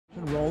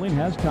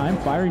Manning has time,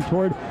 firing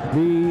toward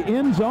the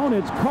end zone.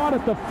 It's caught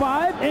at the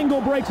 5. Engel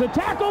breaks a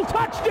tackle.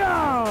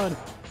 Touchdown!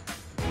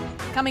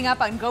 Coming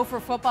up on Gopher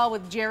Football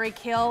with Jerry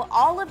Kill,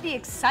 all of the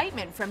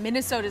excitement from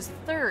Minnesota's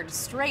 3rd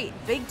straight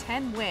Big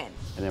Ten win.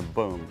 And then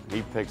boom,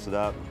 he picks it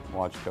up.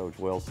 Watch Coach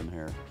Wilson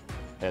here.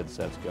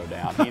 Headsets go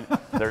down.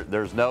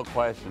 There's no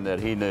question that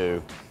he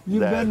knew.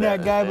 You've been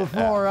that guy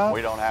before, huh?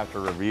 We don't have to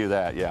review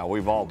that. Yeah,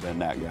 we've all been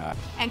that guy.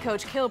 And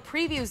Coach Kill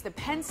previews the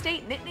Penn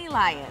State Nittany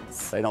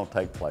Lions. They don't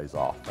take plays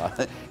off.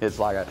 It's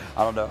like,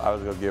 I don't know, I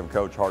was going to give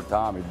Coach a hard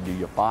time. Do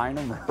you fine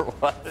them or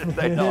what?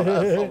 They don't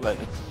hustle, but.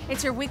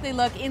 It's your weekly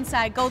look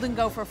inside Golden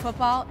Gopher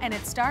football, and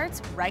it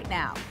starts right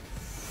now.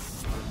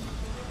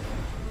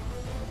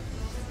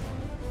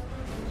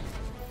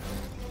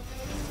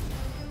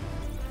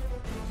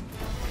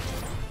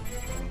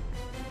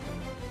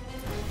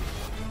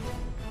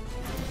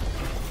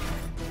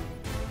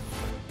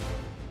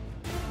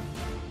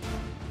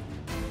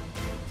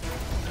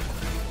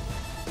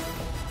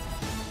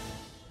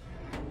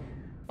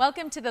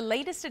 Welcome to the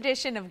latest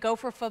edition of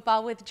Gopher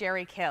Football with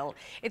Jerry Kill.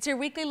 It's your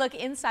weekly look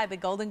inside the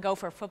Golden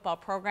Gopher football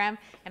program,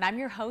 and I'm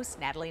your host,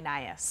 Natalie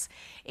Nias.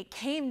 It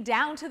came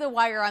down to the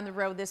wire on the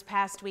road this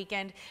past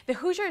weekend. The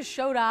Hoosiers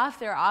showed off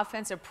their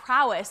offensive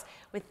prowess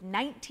with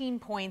 19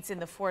 points in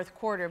the 4th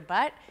quarter,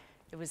 but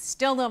it was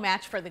still no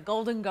match for the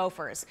Golden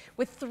Gophers.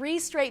 With 3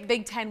 straight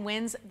Big Ten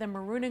wins, the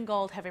Maroon and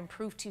Gold have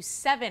improved to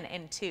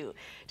 7-2.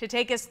 To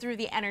take us through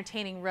the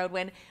entertaining road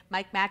win,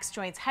 Mike Max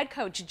joins head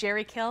coach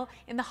Jerry Kill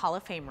in the Hall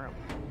of Fame room.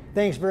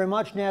 Thanks very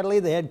much,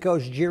 Natalie. The head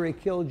coach Jerry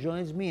Kill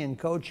joins me. And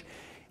coach,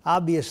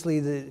 obviously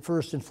the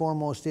first and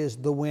foremost is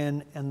the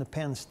win and the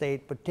Penn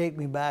State, but take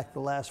me back the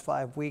last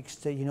 5 weeks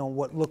to,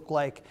 what looked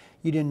like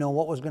you didn't know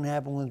what was going to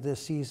happen with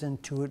this season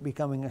to it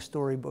becoming a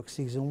storybook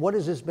season. What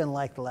has this been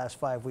like the last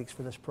 5 weeks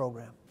for this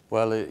program?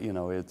 Well,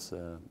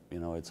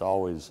 it's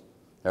always,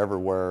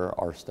 everywhere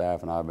our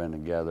staff and I have been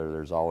together,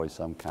 there's always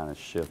some kind of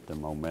shift in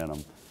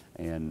momentum,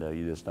 and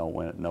you just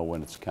don't know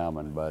when it's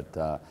coming.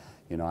 But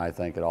I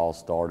think it all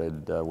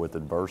started with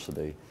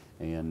adversity,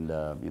 and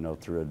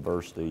through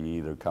adversity you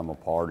either come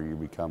apart or you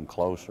become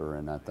closer.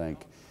 And I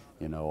think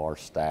our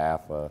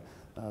staff,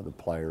 the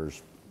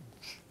players,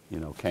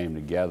 came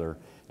together,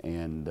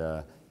 and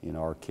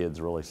our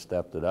kids really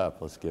stepped it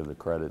up. Let's give the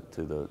credit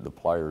to the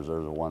players.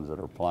 They're the ones that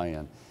are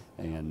playing.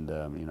 And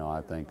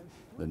I think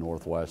the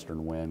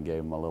Northwestern win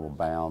gave them a little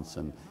bounce,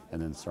 and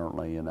then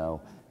certainly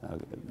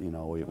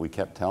we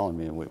kept telling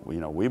me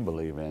we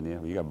believe in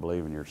you. You got to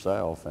believe in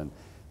yourself, and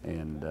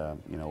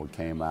we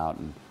came out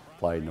and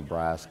played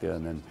Nebraska,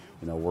 and then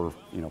we're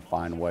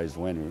finding ways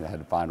to win. We had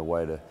to find a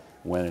way to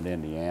win at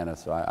Indiana.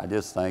 So I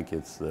just think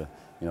it's the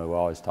we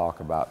always talk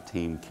about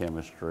team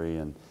chemistry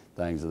and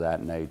things of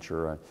that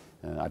nature.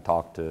 And I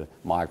talked to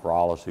Mike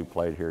Rollis, who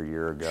played here a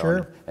year ago,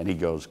 sure. and he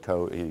goes,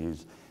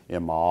 he's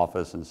in my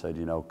office and said,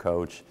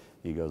 Coach,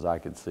 he goes, I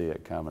could see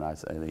it coming.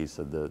 And he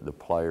said, the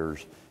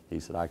players, he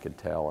said, I could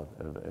tell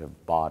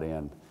have bought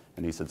in.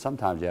 And he said,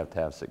 sometimes you have to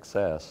have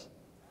success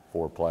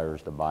for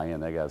players to buy in.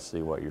 They got to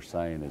see what you're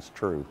saying is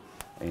true.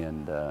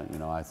 And,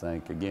 I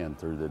think, again,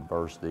 through the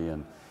adversity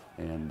and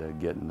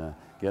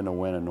getting a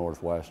win in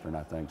Northwestern,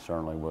 I think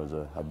certainly was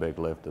a big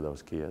lift to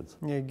those kids.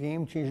 Yeah,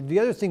 game changer. The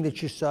other thing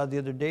that you saw the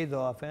other day,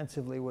 though,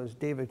 offensively, was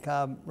David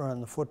Cobb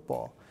running the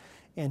football.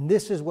 And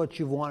this is what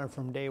you've wanted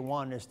from day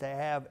one, is to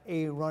have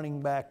a running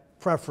back,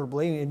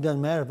 preferably. It doesn't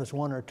matter if it's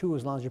 1 or 2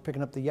 as long as you're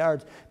picking up the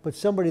yards, but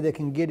somebody that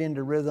can get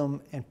into rhythm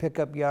and pick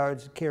up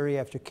yards carry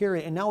after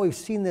carry. And now we've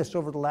seen this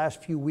over the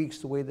last few weeks,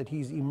 the way that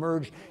he's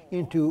emerged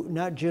into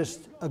not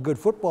just a good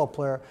football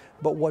player,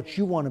 but what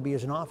you want to be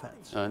as an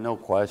offense. No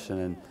question.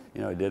 And,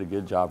 he did a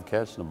good job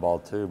catching the ball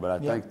too, but I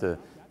think the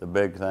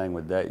big thing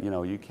with that,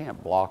 you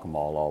can't block them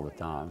all the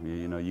time.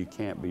 You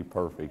can't be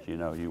perfect.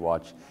 You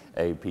watch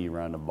AP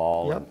run the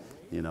ball, and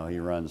he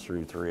runs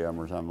through 3 of them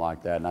or something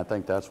like that. And I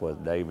think that's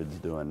what David's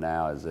doing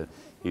now, is that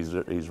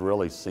he's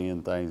really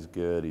seeing things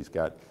good. He's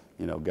got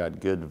got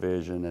good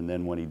vision, and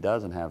then when he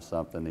doesn't have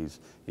something,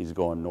 he's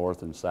going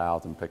north and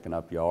south and picking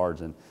up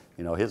yards. And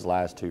his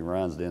last 2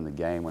 runs in the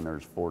game, when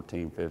there's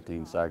 14,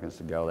 15 seconds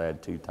to go, they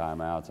had 2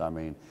 timeouts. I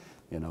mean,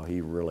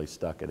 he really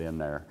stuck it in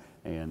there.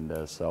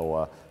 And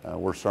so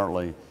we're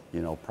certainly,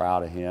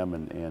 proud of him,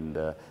 and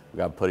we've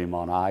got to put him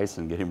on ice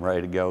and get him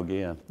ready to go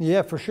again.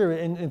 Yeah, for sure.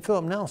 And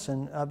Philip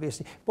Nelson,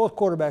 obviously, both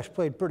quarterbacks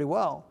played pretty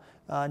well.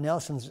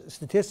 Nelson's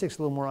statistics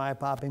a little more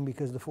eye-popping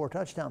because of the 4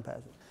 touchdown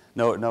passes.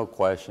 No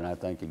question. I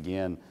think,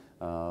 again,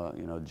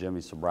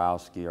 Jimmy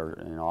Sobrowski, our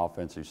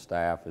offensive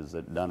staff, has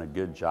done a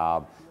good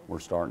job. We're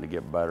starting to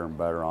get better and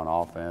better on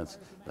offense.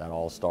 That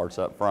all starts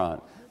up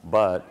front.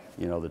 But,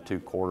 the 2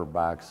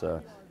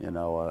 quarterbacks,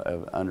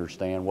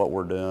 understand what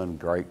we're doing,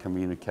 great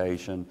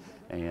communication,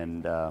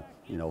 and,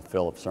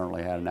 Philip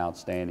certainly had an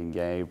outstanding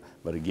game.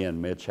 But again,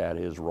 Mitch had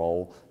his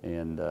role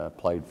and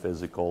played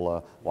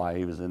physical while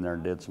he was in there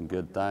and did some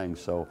good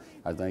things. So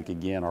I think,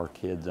 again, our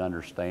kids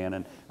understand.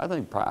 And I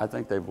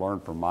think they've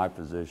learned from my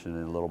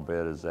position a little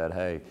bit, is that,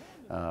 hey,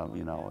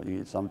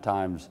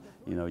 Sometimes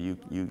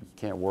you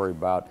can't worry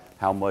about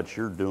how much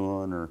you're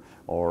doing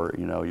or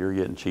you're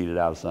getting cheated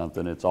out of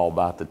something. It's all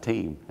about the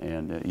team,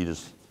 and you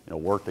just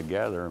work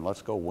together and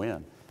let's go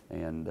win.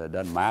 And it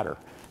doesn't matter.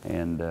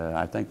 And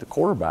I think the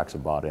quarterbacks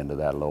have bought into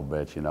that a little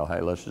bit.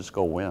 Hey, let's just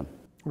go win.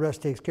 The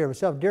rest takes care of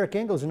itself. Derek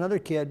Engel's another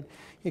kid.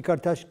 He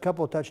caught a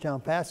couple of touchdown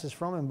passes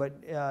from him, but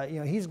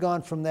he's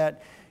gone from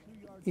that.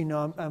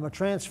 I'm a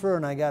transfer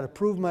and I got to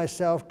prove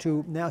myself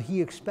to now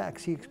he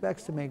expects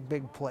to make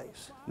big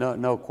plays.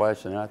 No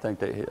question. I think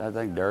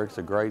Derek's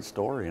a great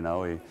story. He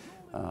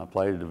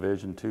played a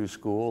Division II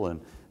school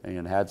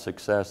and had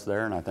success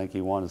there, and I think he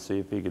wanted to see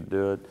if he could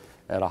do it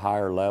at a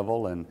higher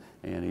level, and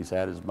he's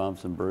had his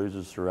bumps and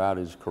bruises throughout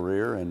his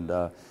career, and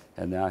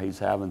now he's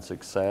having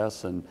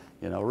success, and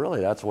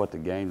really that's what the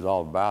game's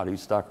all about. He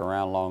stuck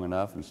around long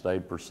enough and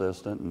stayed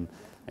persistent,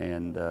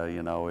 and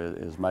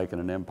is making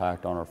an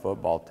impact on our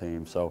football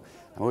team. So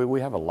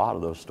we have a lot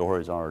of those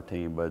stories on our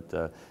team,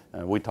 but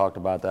we talked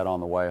about that on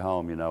the way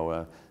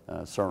home.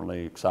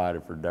 Certainly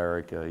excited for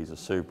Derek. He's a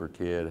super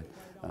kid,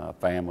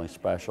 family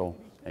special.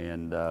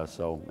 And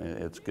so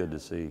it's good to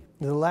see.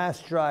 The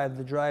last drive,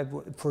 the drive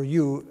for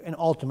you, and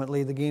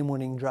ultimately the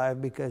game-winning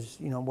drive because,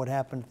 what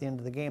happened at the end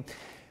of the game.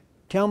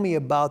 Tell me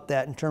about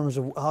that in terms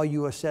of how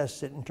you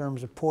assess it in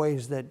terms of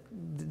poise that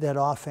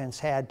offense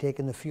had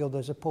taken the field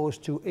as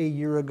opposed to a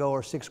year ago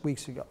or 6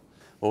 weeks ago.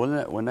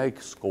 Well, when they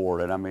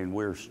scored it, we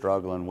were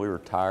struggling. We were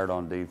tired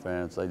on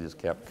defense. They just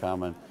kept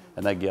coming,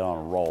 and they get on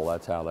a roll.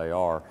 That's how they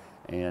are.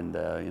 And,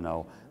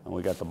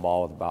 we got the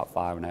ball with about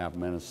 5.5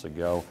 minutes to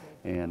go.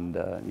 And,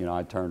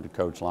 I turned to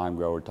Coach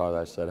Limegrower,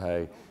 I said,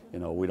 hey,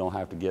 we don't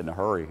have to get in a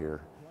hurry here.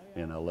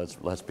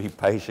 Let's be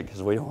patient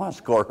because we don't want to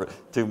score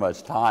too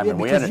much time. Yeah,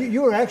 and because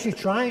you were actually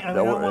trying. I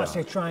don't want to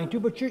say trying to,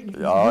 but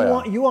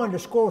you wanted to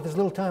score with as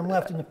little time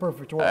left in the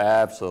perfect world.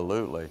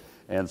 Absolutely.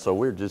 And so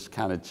we were just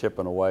kind of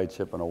chipping away,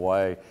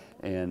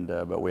 and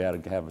but we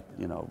had to have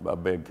a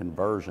big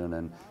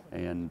conversion,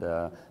 and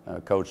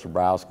Coach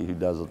Dabrowski, who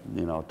does a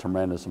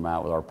tremendous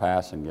amount with our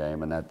passing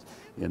game, and that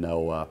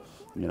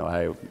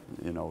hey,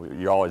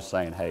 you're always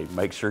saying, hey,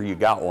 make sure you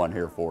got one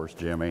here for us,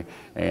 Jimmy.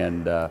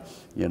 And,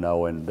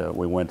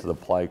 we went to the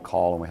play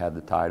call and we had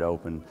the tight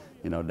open,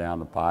 down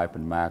the pipe,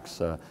 and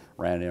Max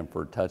ran in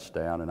for a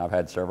touchdown. And I've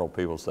had several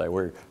people say,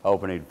 we're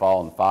hoping he'd fall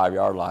on the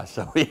 5-yard line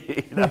so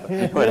we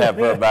would have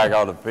put him back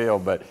on the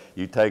field. But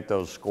you take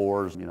those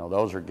scores,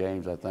 those are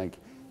games, I think,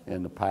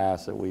 in the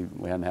past that we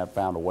hadn't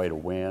found a way to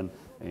win.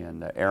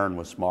 And Aaron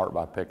was smart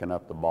by picking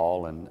up the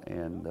ball, and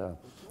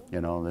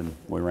then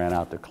we ran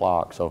out the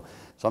clock. So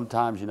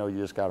sometimes, you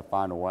just got to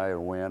find a way to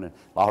win. And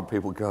a lot of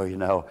people go,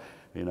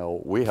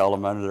 we held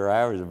them under their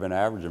average. They've been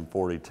averaging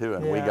 42,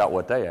 and we got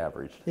what they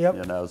averaged.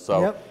 Yep.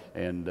 So,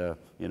 and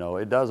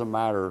it doesn't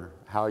matter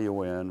how you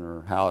win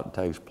or how it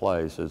takes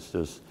place. It's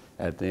just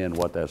at the end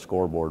what that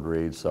scoreboard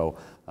reads. So,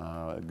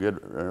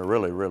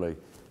 really, really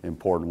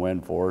important win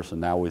for us.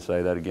 And now we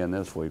say that again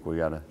this week. We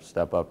got to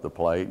step up the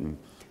plate,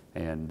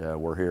 and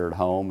we're here at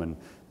home, and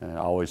I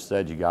always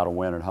said you got to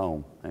win at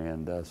home,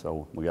 and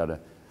so we got to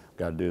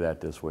do that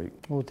this week.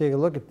 We'll take a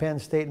look at Penn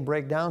State and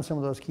break down some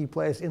of those key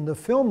plays in the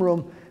film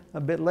room a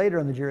bit later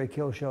on the Jerry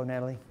Kill Show,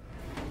 Natalie.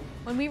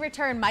 When we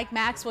return, Mike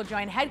Max will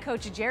join head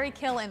coach Jerry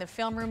Kill in the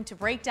film room to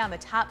break down the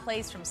top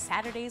plays from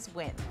Saturday's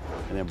win.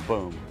 And then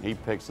boom, he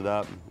picks it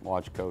up, and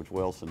watch Coach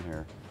Wilson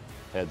here.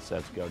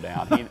 Headsets go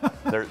down.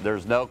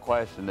 There's no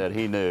question that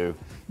he knew.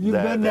 You've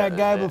been that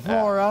guy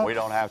before, huh? We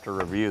don't have to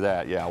review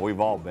that. Yeah, we've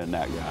all been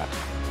that guy.